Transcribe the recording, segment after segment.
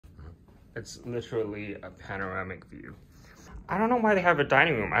It's literally a panoramic view. I don't know why they have a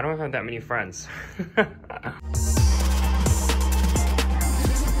dining room. I don't have that many friends.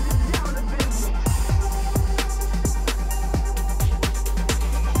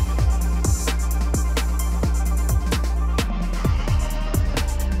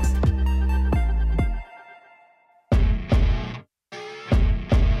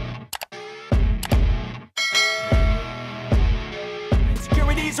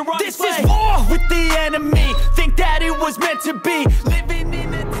 This is war with the enemy. Think that it was meant to be. Living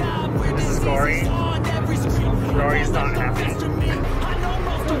in a time where this is on every screen. Story's not happy. I know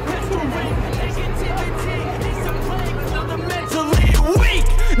most of pestering negativity is a plague of the mentally weak.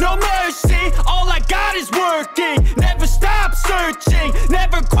 No mercy, all I got is working. Never stop searching,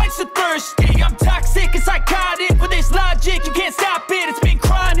 never quite so thirsty. I'm toxic and psychotic with this logic. You can't stop it, it's been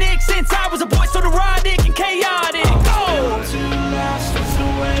chronic since I was a boy, so neurotic and chaotic.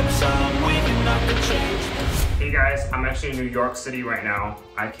 Hey guys, I'm actually in New York City right now.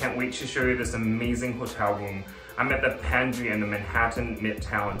 I can't wait to show you this amazing hotel room. I'm at the Pendry in the Manhattan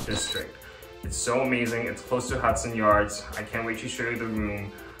Midtown district. It's so amazing. It's close to Hudson Yards. I can't wait to show you the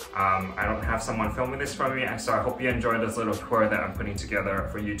room. I don't have someone filming this for me, so I hope you enjoy this little tour that I'm putting together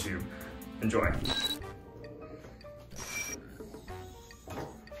for YouTube. Enjoy.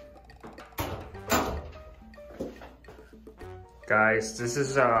 Guys, this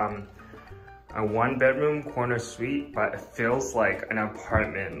is a one-bedroom corner suite, but it feels like an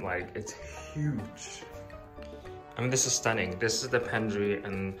apartment. Like, it's huge. I mean, this is stunning. This is the Pendry,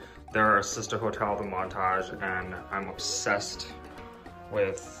 and there are sister hotel, the Montage, and I'm obsessed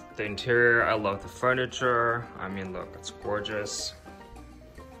with the interior. I love the furniture. I mean, look, it's gorgeous.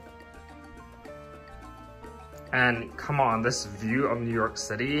 And come on, this view of New York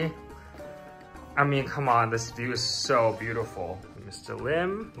City. I mean, come on, this view is so beautiful. Mr.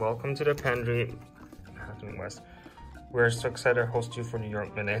 Lim, welcome to the Pendry Manhattan West. We're so excited to host you for New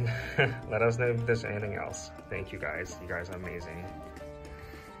York Minute. Let us know if there's anything else. Thank you guys. You guys are amazing.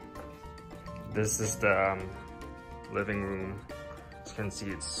 This is the living room. As you can see,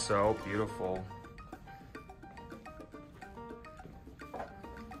 it's so beautiful.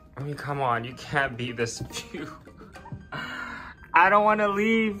 I mean, come on, you can't beat this view. I don't want to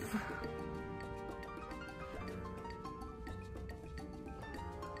leave.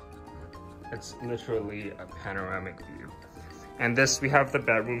 It's literally a panoramic view. And this, we have the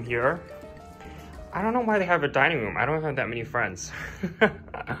bedroom here. I don't know why they have a dining room. I don't have that many friends.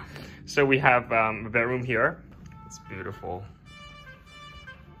 So we have a bedroom here. It's beautiful.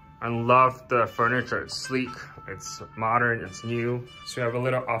 I love the furniture. It's sleek, it's modern, it's new. So we have a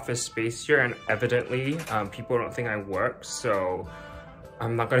little office space here, and evidently people don't think I work, so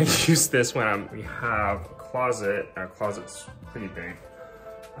I'm not gonna use this when we have a closet. Our closet's pretty big.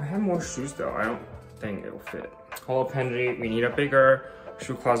 I have more shoes though. I don't think it'll fit. Hello Pendry, we need a bigger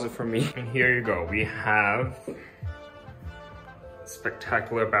shoe closet for me. And here you go. We have a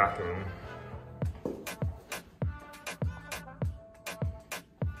spectacular bathroom.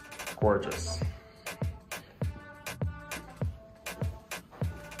 Gorgeous.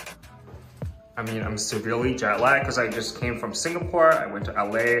 I mean, I'm severely jet lagged because I just came from Singapore. I went to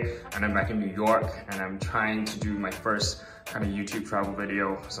LA and I'm back in New York, and I'm trying to do my first kind of YouTube travel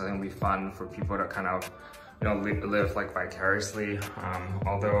video. So I think it'll be fun for people to kind of, you know, live like vicariously.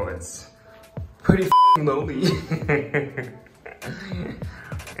 Although it's pretty lonely.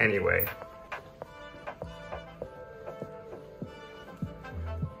 Anyway.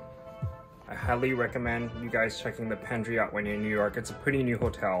 I highly recommend you guys checking the Pendry out when you're in New York. It's a pretty new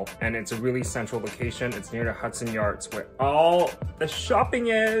hotel, and it's a really central location. It's near the Hudson Yards where all the shopping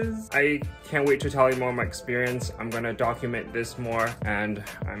is. I can't wait to tell you more of my experience. I'm gonna document this more, and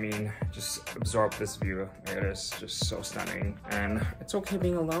I mean, just absorb this view. It is just so stunning, and it's okay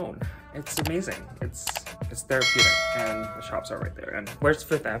being alone. It's amazing. It's therapeutic, and the shops are right there. And where's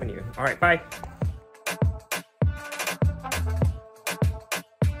Fifth Avenue? All right, bye.